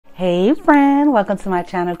Hey friend, welcome to my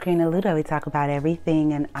channel, KarineAlourde. We talk about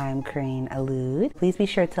everything and I'm KarineAlourde. Please be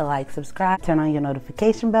sure to like, subscribe, turn on your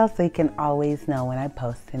notification bell so you can always know when I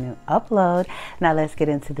post a new upload. Now let's get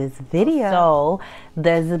into this video. So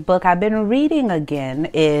there's a book I've been reading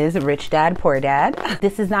again, is Rich Dad, Poor Dad.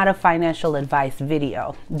 This is not a financial advice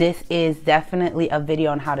video. This is definitely a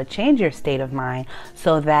video on how to change your state of mind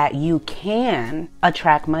so that you can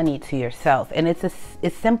attract money to yourself. And it's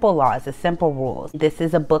simple laws, it's simple rules. This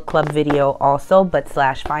is a book club video also, but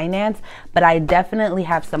slash finance, but I definitely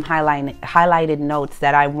have some highlighted notes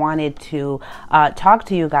that I wanted to talk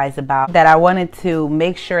to you guys about, that I wanted to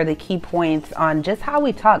make sure the key points on just how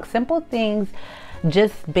we talk. Simple things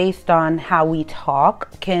just based on how we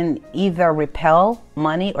talk can either repel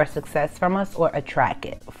money or success from us or attract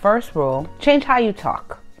it. First rule, change how you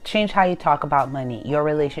talk. Change how you talk about money, your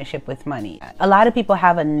relationship with money. A lot of people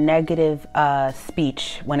have a negative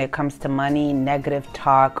speech when it comes to money, negative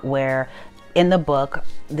talk, where in the book,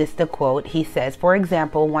 this is the quote, he says, for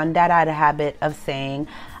example, one dad had a habit of saying,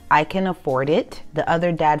 "I can afford it." The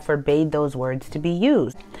other dad forbade those words to be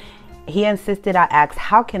used. He insisted I ask,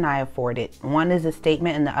 "How can I afford it?" One is a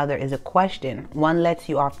statement and the other is a question. One lets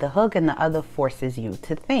you off the hook and the other forces you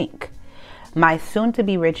to think. My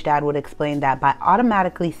soon-to-be rich dad would explain that by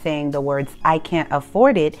automatically saying the words, "I can't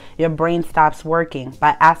afford it," your brain stops working.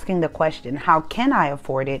 By asking the question, "How can I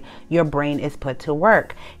afford it?" your brain is put to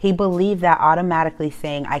work. He believed that automatically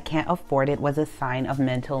saying, "I can't afford it," was a sign of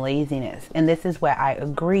mental laziness. And this is where I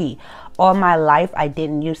agree. All my life, I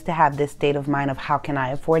didn't used to have this state of mind of how can I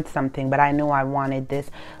afford something, but I knew I wanted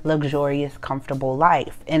this luxurious, comfortable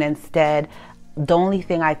life. And instead, the only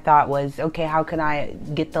thing I thought was, okay, how can I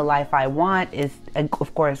get the life I want is,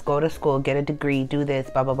 of course, go to school, get a degree, do this,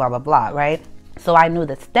 blah, blah, blah, blah, blah, right? So I knew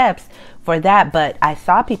the steps for that, but I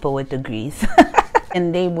saw people with degrees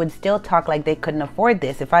and they would still talk like they couldn't afford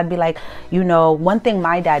this. If I'd be like, you know, one thing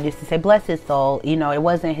my dad used to say, bless his soul, you know, it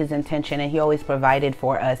wasn't his intention and he always provided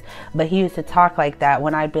for us, but he used to talk like that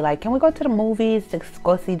when I'd be like, can we go to the movies to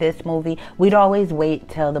go see this movie? We'd always wait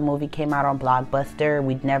till the movie came out on Blockbuster.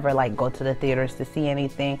 We'd never like go to the theaters to see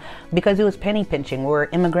anything because it was penny pinching. We're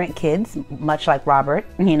immigrant kids, much like Robert,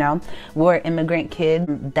 you know, we're immigrant kids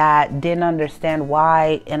that didn't understand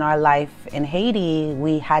why in our life in Haiti,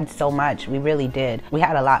 we had so much. We really did. We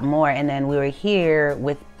had a lot more, and then we were here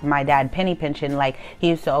with my dad penny pinching. Like, he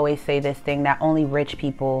used to always say this thing that only rich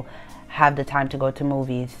people have the time to go to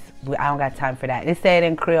movies. I don't got time for that. They say it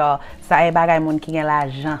in Creole, "Sa e bagay moun ki gen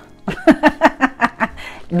l'argent."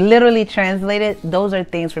 Literally translated, those are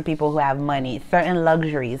things for people who have money. Certain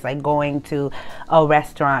luxuries, like going to a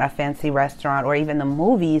restaurant, a fancy restaurant, or even the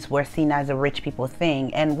movies, were seen as a rich people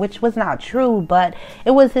thing, and which was not true, but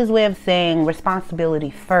it was his way of saying responsibility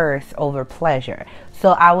first over pleasure.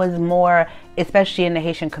 So I was more, especially in the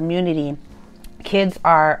Haitian community, kids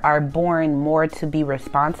are born more to be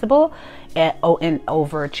responsible and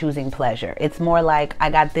over choosing pleasure. It's more like, I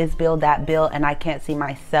got this bill, that bill, and I can't see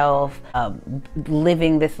myself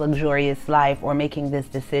living this luxurious life or making these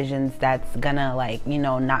decisions that's gonna, like, you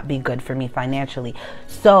know, not be good for me financially.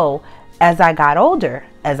 So as I got older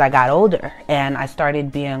and I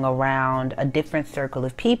started being around a different circle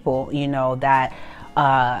of people, you know, that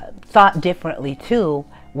thought differently too,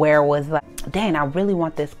 where it was like, dang, I really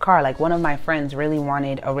want this car. Like, one of my friends really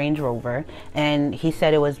wanted a Range Rover and he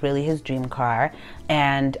said it was really his dream car,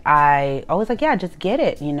 and I was like, yeah, just get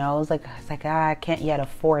it, you know. It's like I can't yet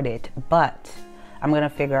afford it, but I'm gonna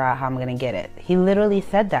figure out how I'm gonna get it. He literally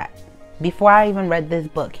said that before I even read this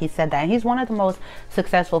book. He said that, and he's one of the most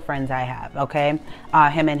successful friends I have, okay?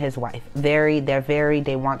 Him and his wife,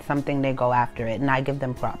 they want something, they go after it, and I give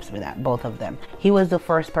them props for that, both of them. He was the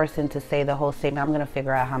first person to say the whole statement, I'm gonna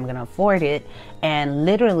figure out how I'm gonna afford it, and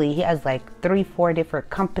literally he has like 3-4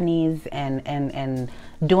 different companies and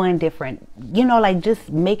doing different, you know, like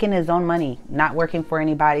just making his own money, not working for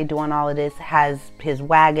anybody, doing all of this, has his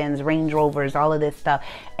wagons, Range Rovers, all of this stuff,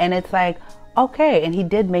 and it's like, okay, and he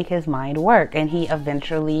did make his mind work, and he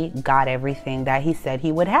eventually got everything that he said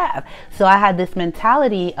he would have. So I had this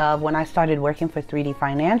mentality of, when I started working for 3D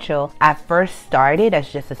Financial, I first started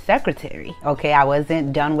as just a secretary, okay? I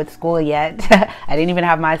wasn't done with school yet. I didn't even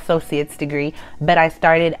have my associate's degree, but I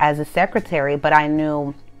started as a secretary, but I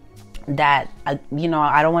knew that, you know,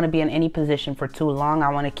 I don't want to be in any position for too long. I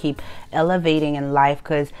want to keep elevating in life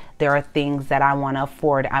because there are things that I want to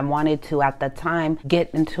afford. I wanted to, at the time, get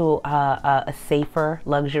into a safer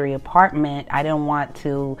luxury apartment. I didn't want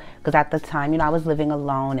to, because at the time, you know, I was living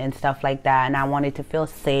alone and stuff like that, and I wanted to feel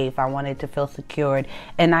safe. I wanted to feel secured,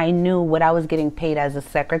 and I knew what I was getting paid as a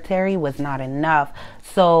secretary was not enough.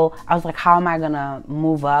 So I was like, how am I gonna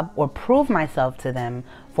move up or prove myself to them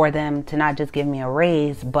for them to not just give me a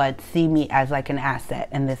raise, but see me as like an asset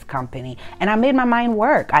in this company. And I made my mind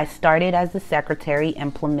work. I started as the secretary,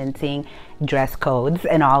 implementing dress codes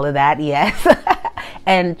and all of that, yes.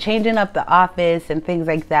 And changing up the office and things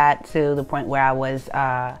like that, to the point where I was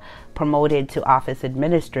promoted to office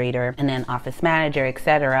administrator and then office manager,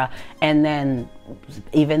 etc. And then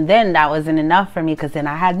even then that wasn't enough for me, because then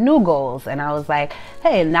I had new goals, and I was like,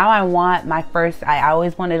 hey, now I want my first, I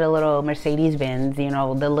always wanted a little Mercedes-Benz, you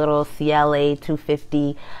know, the little CLA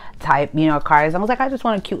 250 type, you know, cars. I was like, I just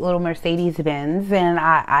want a cute little Mercedes-Benz, and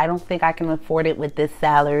I don't think I can afford it with this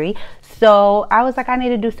salary. So I was like, I need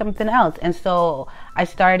to do something else. And so I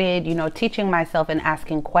started, you know, teaching myself and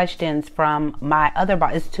asking questions from my other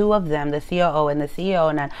boss. It's two of them, the COO and the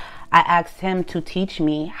CEO. And then I asked him to teach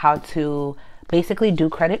me how to basically do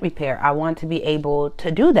credit repair. I want to be able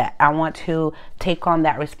to do that. I want to take on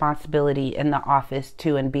that responsibility in the office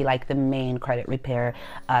too, and be like the main credit repair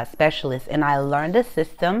specialist. And I learned a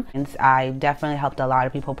system, and I definitely helped a lot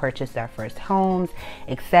of people purchase their first homes,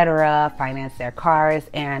 etc., finance their cars,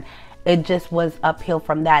 and it just was uphill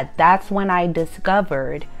from that. That's when I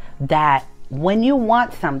discovered that when you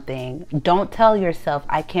want something, don't tell yourself,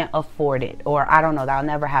 I can't afford it, or I don't know, that'll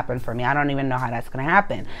never happen for me. I don't even know how that's going to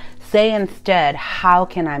happen. Say instead, how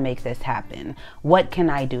can I make this happen? What can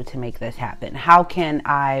I do to make this happen? How can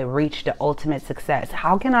I reach the ultimate success?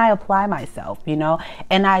 How can I apply myself, you know?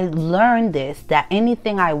 And I learned this, that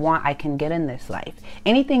anything I want, I can get in this life.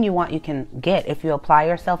 Anything you want, you can get if you apply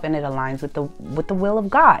yourself and it aligns with the will of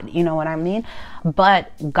God. You know what I mean?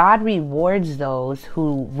 But God rewards those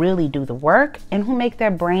who really do the work and who make their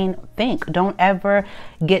brain think. Don't ever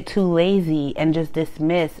get too lazy and just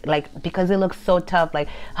dismiss, like, because it looks so tough, like,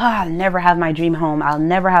 I'll never have my dream home, I'll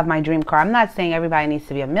never have my dream car. I'm not saying everybody needs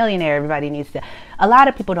to be a millionaire, everybody needs to, a lot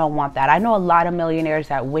of people don't want that. I know a lot of millionaires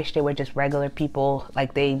that wish they were just regular people,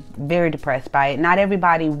 like they very depressed by it. Not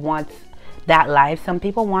everybody wants that life. Some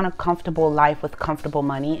people want a comfortable life with comfortable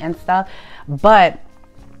money and stuff, but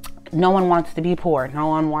no one wants to be poor. No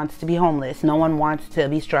one wants to be homeless. No one wants to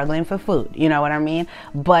be struggling for food. You know what I mean?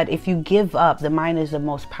 But if you give up, the mind is the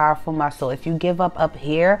most powerful muscle. If you give up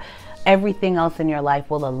here, everything else in your life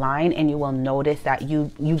will align, and you will notice that you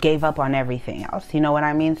gave up on everything else. You know what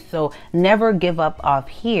I mean? So never give up off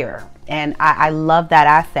here. And I love that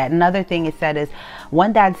asset. Another thing it said is,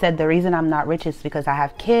 one dad said, the reason I'm not rich is because I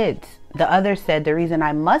have kids. The other said, the reason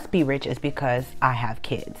I must be rich is because I have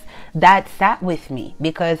kids. That sat with me,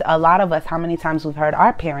 because a lot of us, how many times we've heard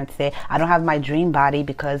our parents say, I don't have my dream body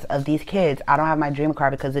because of these kids. I don't have my dream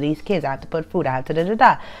car because of these kids. I have to put food. I have to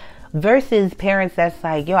da-da-da. Versus parents that's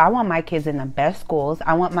like, yo, I want my kids in the best schools.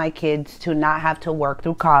 I want my kids to not have to work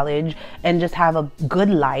through college and just have a good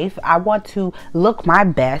life. I want to look my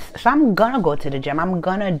best. So I'm gonna go to the gym. I'm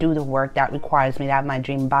gonna do the work that requires me to have my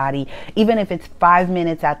dream body, even if it's 5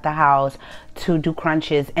 minutes at the house to do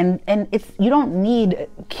crunches. And it's, you don't need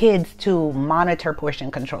kids to monitor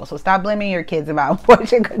portion control. So stop blaming your kids about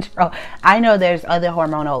portion control. I know there's other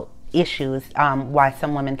hormonal issues why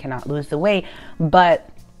some women cannot lose the weight, but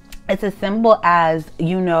it's as simple as,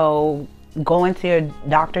 you know, going to your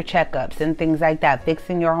doctor checkups and things like that,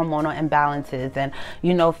 fixing your hormonal imbalances, and,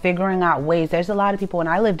 you know, figuring out ways. There's a lot of people, when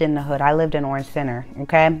I lived in the hood, I lived in Orange Center,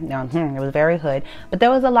 okay? It was very hood, but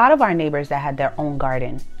there was a lot of our neighbors that had their own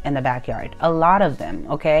garden in the backyard, a lot of them,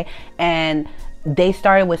 okay? And they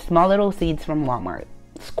started with small little seeds from Walmart.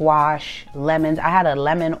 Squash, lemons. I had a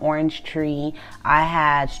lemon orange tree. I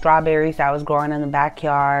had strawberries that was growing in the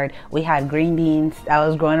backyard. We had green beans that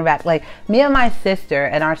was growing in the back. Like, me and my sister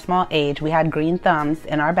at our small age, we had green thumbs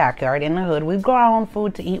in our backyard in the hood. We grow our own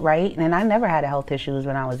food to eat right. And I never had health issues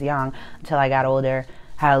when I was young until I got older.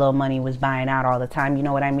 Had a little money, was buying out all the time. You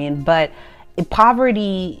know what I mean? But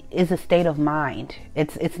poverty is a state of mind.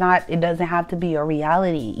 It's not, it doesn't have to be your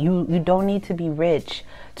reality. You don't need to be rich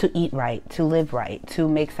to eat right, to live right, to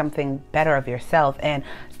make something better of yourself. And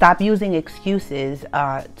stop using excuses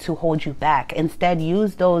to hold you back. Instead,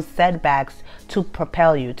 use those setbacks to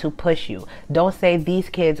propel you, to push you. Don't say these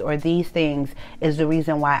kids or these things is the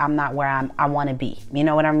reason why I'm not where I want to be. You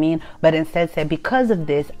know what I mean? But instead say, because of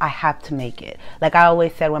this, I have to make it. Like I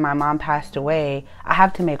always said, when my mom passed away, I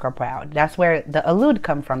have to make her proud. That's where the Alude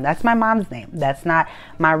come from. That's my mom's name. That's not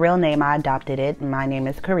my real name. I adopted it. My name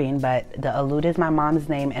is Karine, but the Alude is my mom's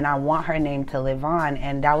name. name, and I want her name to live on.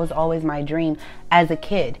 And that was always my dream as a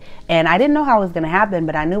kid. And I didn't know how it was going to happen,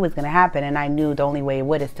 but I knew it was going to happen. And I knew the only way it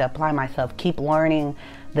would is to apply myself, keep learning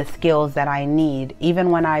the skills that I need. Even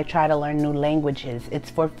when I try to learn new languages, it's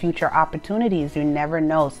for future opportunities. You never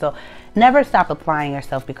know. So never stop applying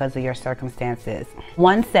yourself because of your circumstances.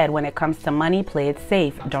 One said, when it comes to money, play it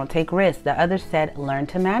safe. Don't take risks. The other said, learn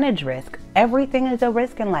to manage risk. Everything is a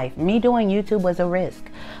risk in life. Me doing YouTube was a risk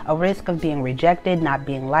of being rejected, not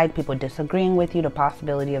being liked, people disagreeing with you, the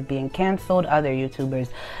possibility of being canceled, other YouTubers,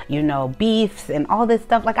 you know, beefs and all this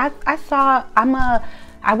stuff. Like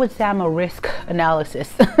I would say I'm a risk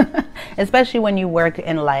analysis, especially when you work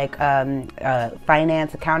in like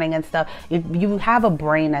finance, accounting and stuff. You have a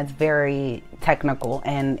brain that's very technical,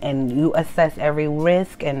 and you assess every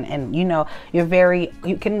risk, and you know,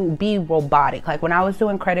 you can be robotic. Like when I was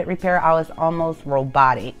doing credit repair, I was almost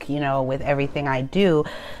robotic, you know, with everything I do.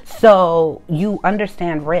 So you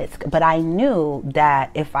understand risk, but I knew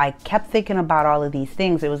that if I kept thinking about all of these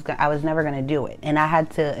things, I was never going to do it. And I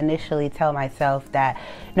had to initially tell myself that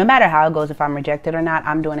no matter how it goes, if I'm rejected or not,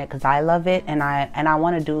 I'm doing it because I love it, and I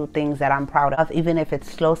want to do things that I'm proud of, even if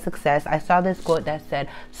it's slow success. I saw this quote that said,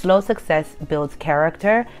 slow success builds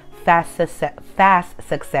character, fast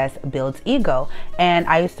success builds ego. And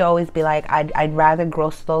I used to always be like, I'd rather grow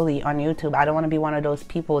slowly on YouTube. I don't want to be one of those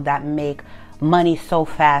people that make money so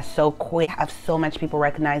fast, so quick, have so much people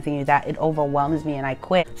recognizing you that it overwhelms me and I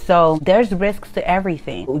quit. So there's risks to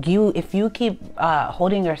everything. If you keep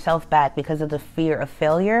holding yourself back because of the fear of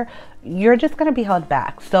failure, you're just going to be held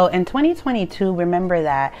back. So in 2022, remember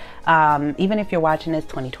that even if you're watching this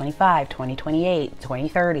 2025, 2028,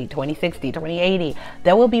 2030, 2060, 2080,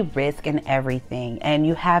 there will be risk in everything. And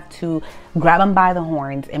you have to grab them by the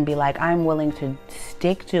horns and be like, I'm willing to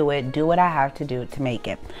stick to it, do what I have to do to make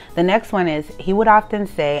it. The next one is, he would often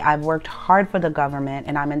say, I've worked hard for the government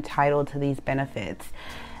and I'm entitled to these benefits.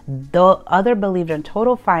 The other believed in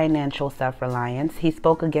total financial self-reliance. He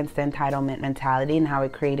spoke against the entitlement mentality and how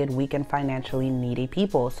it created weak and financially needy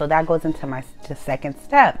people. So that goes into my second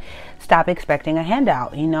step. Stop expecting a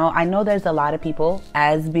handout. You know, I know there's a lot of people,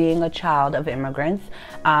 as being a child of immigrants,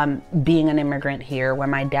 being an immigrant here, where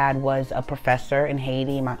my dad was a professor in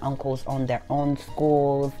Haiti, my uncles owned their own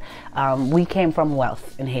schools. We came from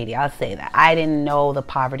wealth in Haiti, I'll say that. I didn't know the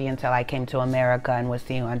poverty until I came to America and was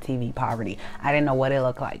seeing on TV poverty. I didn't know what it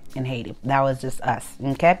looked like in Haiti. That was just us,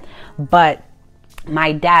 okay? But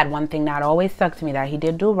my dad, one thing that always stuck to me that he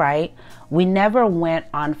did do right, we never went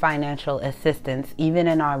on financial assistance, even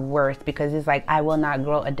in our worst, because it's like, I will not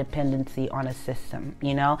grow a dependency on a system,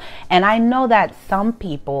 you know? And I know that some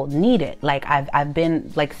people need it. Like I've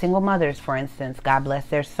been like single mothers, for instance, God bless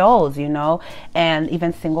their souls, you know, and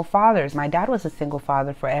even single fathers. My dad was a single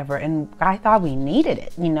father forever, and I thought we needed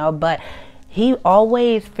it, you know, but he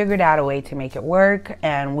always figured out a way to make it work,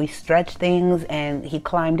 and we stretched things, and he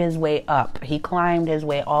climbed his way up. He climbed his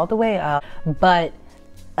way all the way up. But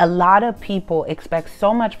a lot of people expect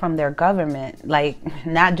so much from their government, like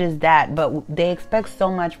not just that, but they expect so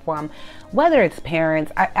much from, whether it's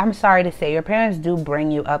parents. I'm sorry to say, your parents do bring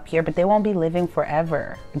you up here, but they won't be living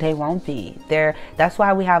forever. They won't be there. That's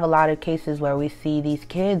why we have a lot of cases where we see these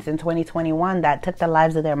kids in 2021 that took the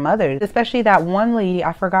lives of their mothers, especially that one lady,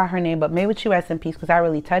 I forgot her name, but maybe she rests in peace, because that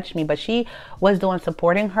really touched me. But she was doing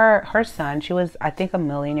supporting her son. She was, I think, a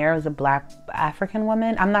millionaire. It was a Black African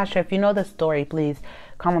woman. I'm not sure. If you know the story, please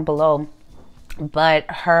comment below. But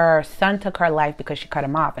her son took her life because she cut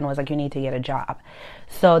him off and was like, you need to get a job.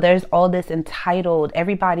 So there's all this entitled,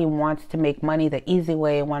 everybody wants to make money the easy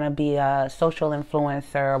way, want to be a social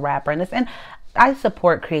influencer, a rapper, and this. And I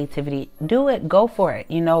support creativity. Do it, go for it,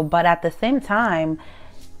 you know. But at the same time,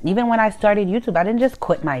 even when I started YouTube, I didn't just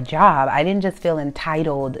quit my job. I didn't just feel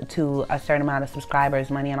entitled to a certain amount of subscribers,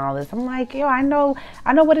 money, and all this. I'm like, yo, I know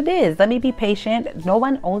what it is. Let me be patient. No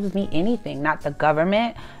one owes me anything. Not the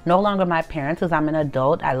government. No longer my parents, because I'm an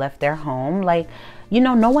adult. I left their home. Like, you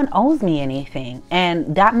know, no one owes me anything.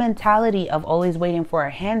 And that mentality of always waiting for a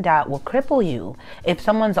handout will cripple you. If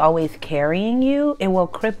someone's always carrying you, it will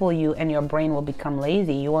cripple you, and your brain will become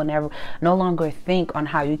lazy. You will no longer think on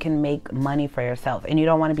how you can make money for yourself, and you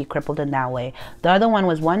don't want to be crippled in that way. The other one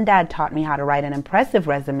was, one dad taught me how to write an impressive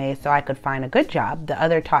resume so I could find a good job. The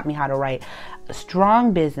other taught me how to write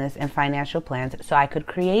strong business and financial plans so I could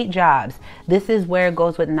create jobs. This is where it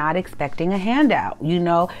goes with not expecting a handout. You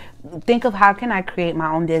know, think of, how can I create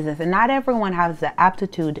my own business? And not everyone has the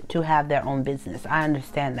aptitude to have their own business. I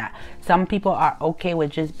understand that. Some people are okay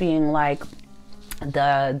with just being like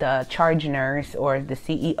the charge nurse or the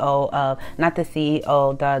CEO of, not the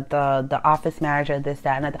CEO, the office manager, this,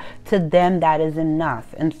 that, and that. To them, that is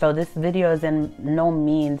enough. And so this video is in no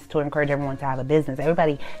means to encourage everyone to have a business.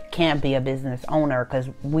 Everybody can't be a business owner because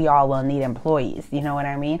we all will need employees. You know what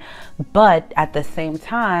I mean? But at the same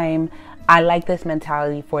time, I like this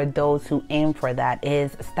mentality for those who aim for that,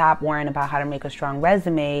 is stop worrying about how to make a strong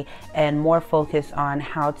resume and more focus on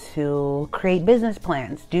how to create business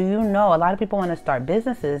plans. Do you know, a lot of people want to start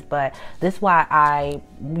businesses, but this is why I,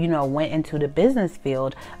 went into the business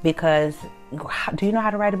field, because do you know how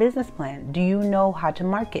to write a business plan? Do you know how to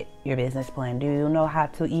market your business plan? Do you know how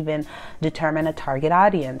to even determine a target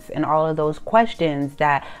audience? And all of those questions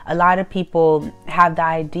that a lot of people have the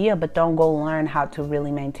idea but don't go learn how to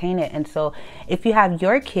really maintain it. And so if you have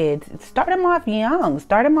your kids, start them off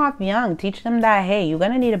young. Teach them that, hey, you're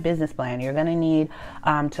going to need a business plan. You're going to need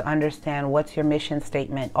to understand what's your mission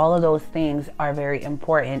statement. All of those things are very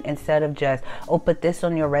important, instead of just, oh, put this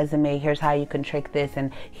on your resume. Here's how you can trick this,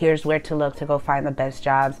 and here's where to look to go find the best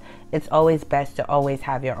jobs. It's always best to always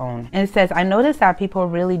have your own. And it says, I noticed that people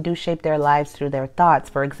really do shape their lives through their thoughts.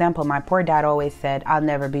 For example, my poor dad always said, I'll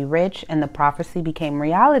never be rich, and the prophecy became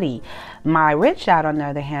reality. My rich dad, on the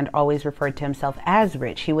other hand, always referred to himself as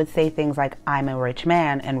rich. He would say things like, I'm a rich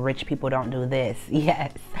man, and rich people don't do this.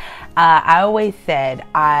 Yes. I always said,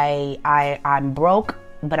 I'm broke,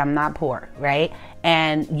 but I'm not poor, right?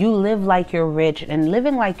 And you live like you're rich, and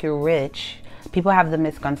living like you're rich, people have the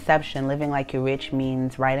misconception living like you're rich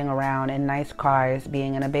means riding around in nice cars,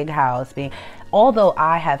 being in a big house, although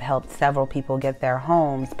I have helped several people get their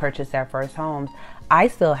homes, purchase their first homes, I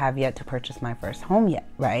still have yet to purchase my first home yet,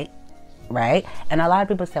 right? And a lot of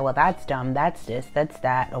people say, well, that's dumb, that's this, that's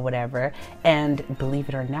that, or whatever. And believe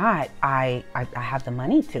it or not, I have the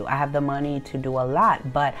money to. I have the money to do a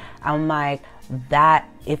lot. But I'm like, that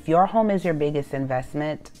if your home is your biggest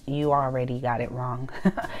investment, you already got it wrong.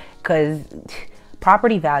 Because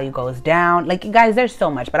property value goes down. Like, guys, there's so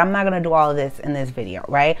much, but I'm not going to do all of this in this video,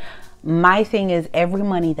 right? My thing is, every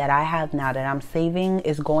money that I have now that I'm saving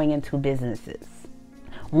is going into businesses.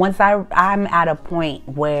 Once I'm at a point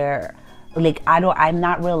where, like, I'm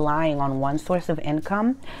not relying on one source of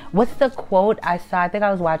income. What's the quote I saw? I think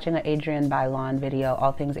I was watching an Adrienne Bailon video,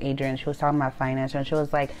 All Things Adrienne. She was talking about finance, and she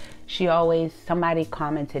was like, somebody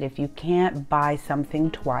commented, if you can't buy something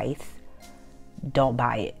twice, don't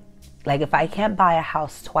buy it. Like, if I can't buy a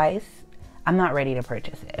house twice, I'm not ready to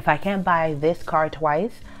purchase it. If I can't buy this car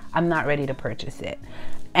twice, I'm not ready to purchase it.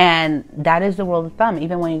 And that is the rule of thumb.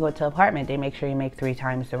 Even when you go to an apartment, they make sure you make 3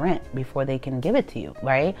 times the rent before they can give it to you,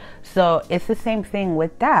 right? So it's the same thing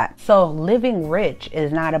with that. So living rich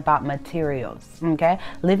is not about materials, okay?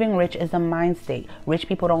 Living rich is a mind state. Rich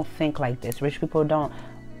people don't think like this. Rich people don't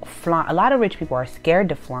flaunt. A lot of rich people are scared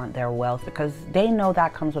to flaunt their wealth because they know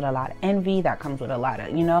that comes with a lot of envy, that comes with a lot of,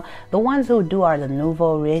 the ones who do are the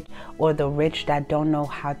nouveau rich, or the rich that don't know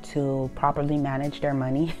how to properly manage their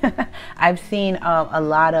money. I've seen a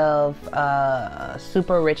lot of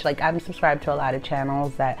super rich, like, I'm subscribed to a lot of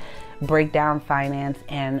channels that break down finance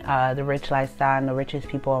and the rich lifestyle and the richest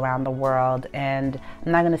people around the world. And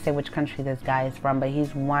I'm not going to say which country this guy is from, but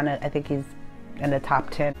he's I think he's in the top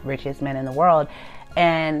 10 richest men in the world.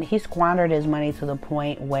 And he squandered his money to the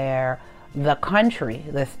point where the country,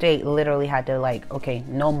 the state, literally had to, like, okay,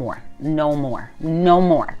 no more.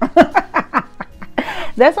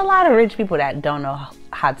 There's a lot of rich people that don't know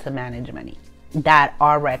how to manage money, that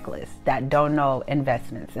are reckless, that don't know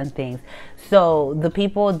investments and things. So the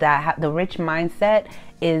people that have the rich mindset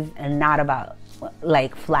is not about,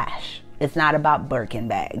 like, flash. It's not about Birkin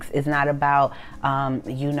bags. It's not about,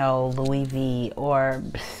 Louis V or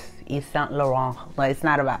Yves Saint Laurent. Like, it's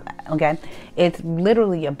not about that, okay? It's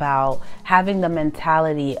literally about having the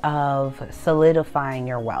mentality of solidifying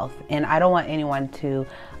your wealth. And I don't want anyone to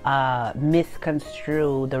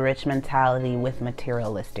misconstrue the rich mentality with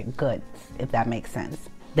materialistic goods, if that makes sense.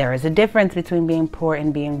 There is a difference between being poor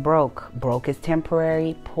and being broke. Broke is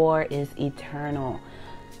temporary, poor is eternal.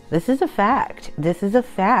 This is a fact. This is a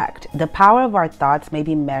fact. The power of our thoughts may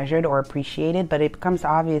be measured or appreciated, but it becomes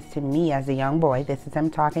obvious to me as a young boy, this is him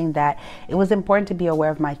talking, that it was important to be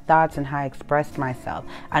aware of my thoughts and how I expressed myself.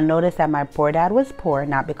 I noticed that my poor dad was poor,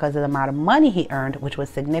 not because of the amount of money he earned, which was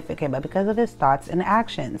significant, but because of his thoughts and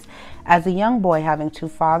actions. As a young boy having 2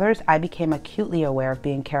 fathers, I became acutely aware of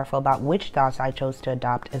being careful about which thoughts I chose to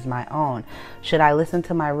adopt as my own. Should I listen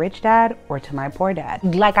to my rich dad or to my poor dad?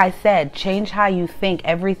 Like I said, change how you think.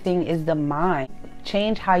 Everything is the mind.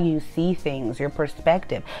 change how you see things, your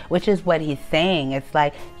perspective, which is what he's saying. It's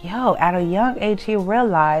like, yo, at a young age, he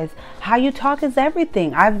realized how you talk is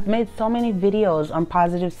everything. I've made so many videos on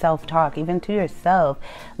positive self-talk, even to yourself.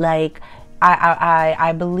 Like,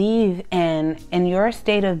 I believe in your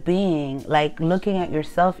state of being, like looking at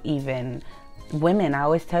yourself. Even women, I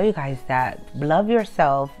always tell you guys that love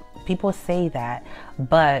yourself. People say that,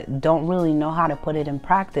 but don't really know how to put it in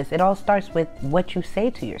practice. It all starts with what you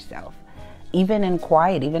say to yourself, even in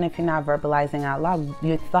quiet, even if you're not verbalizing out loud.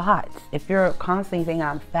 Your thoughts, if you're constantly thinking,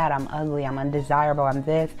 I'm fat, I'm ugly, I'm undesirable, I'm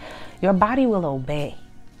this, your body will obey.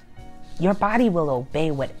 Your body will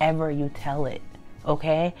obey whatever you tell it.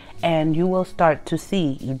 Okay, and you will start to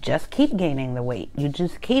see, you just keep gaining the weight, you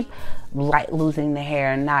just keep losing the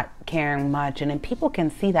hair and not caring much, and then people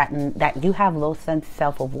can see that, and that you have low sense of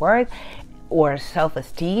self-worth or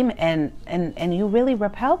self-esteem, and you really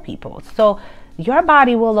repel people. So your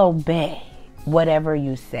body will obey whatever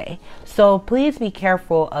you say. So please be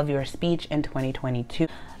careful of your speech in 2022.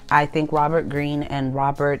 I think Robert Greene and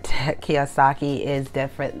Robert Kiyosaki is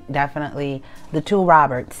definitely the two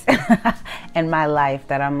Roberts in my life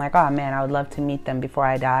that I'm like, oh man, I would love to meet them before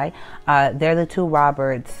I die. They're the two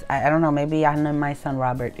Roberts. I don't know, maybe I know my son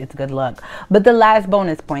Robert. It's good luck. But the last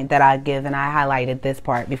bonus point that I give, and I highlighted this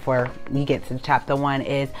part before we get to chapter 1,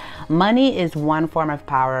 is money is one form of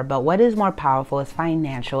power, but what is more powerful is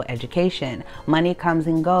financial education. Money comes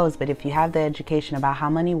and goes, but if you have the education about how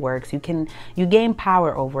money works, you gain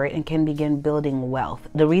power over it and can begin building wealth.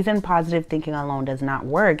 The reason positive thinking alone does not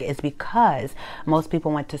work is because most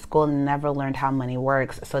people went to school and never learned how money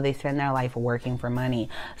works, so they spend their life working for money.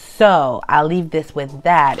 So I'll leave this with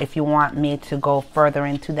that. If you want me to go further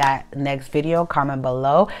into that next video, comment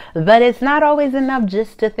below. But it's not always enough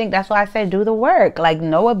just to think. That's why I say do the work. Like,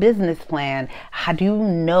 know a business plan. How do you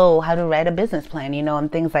know how to write a business plan, you know,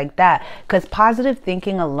 and things like that? Because positive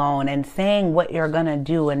thinking alone and saying what you're gonna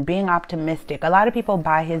do and being optimistic, a lot of people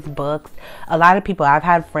buy his books. A lot of people, I've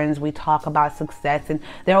had friends, we talk about success and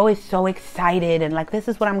they're always so excited and like, this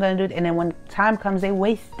is what I'm going to do. And then when time comes, they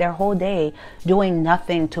waste their whole day doing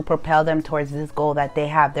nothing to propel them towards this goal that they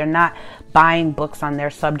have. They're not buying books on their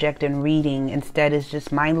subject and reading. Instead, it's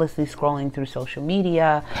just mindlessly scrolling through social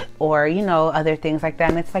media or, you know, other things like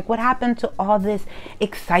that. And it's like, what happened to all this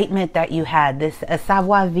excitement that you had, this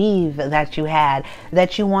savoir-vivre that you had,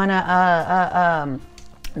 that you want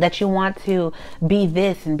to be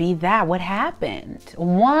this and be that? What happened?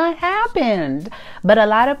 What happened? But a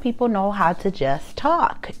lot of people know how to just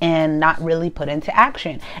talk and not really put into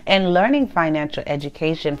action. And learning financial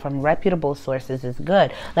education from reputable sources is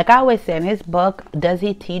good. Like I always say in his book, does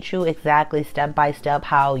he teach you exactly step by step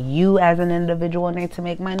how you as an individual need to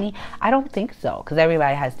make money? I don't think so, because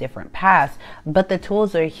everybody has different paths. But the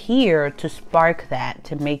tools are here to spark that,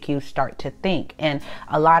 to make you start to think. And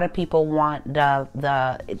a lot of people want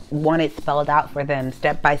want it spelled out for them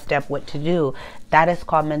step by step what to do. That is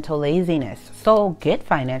called mental laziness. So get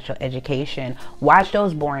financial education, watch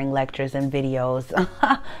those boring lectures and videos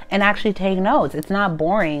and actually take notes. It's not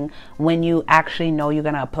boring when you actually know you're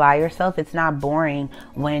going to apply yourself. It's not boring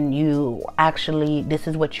when you actually, this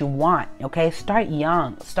is what you want. Okay, start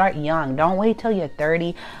young. Start young. Don't wait till you're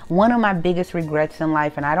 30. One of my biggest regrets in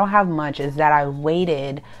life, and I don't have much, is that I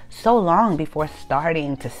waited so long before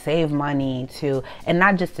starting to save money, and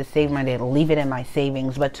not just to save money, to leave it in my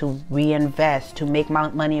savings, but to reinvest, to make my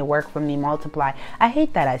money work for me, multiply. I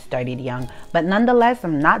hate that I started young, but nonetheless,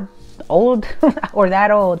 I'm not old or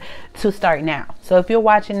that old to start now. So if you're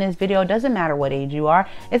watching this video, it doesn't matter what age you are,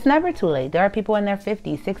 it's never too late. There are people in their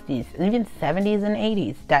 50s, 60s, even 70s and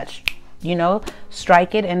 80s that, you know,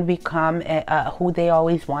 strike it and become who they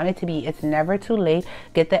always wanted to be. It's never too late.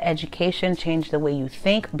 Get the education, change the way you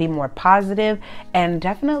think, be more positive, and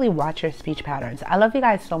definitely watch your speech patterns. I love you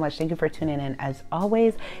guys so much. Thank you for tuning in. As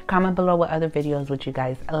always, comment below what other videos would you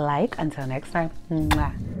guys like. Until next time.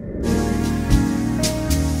 Mwah.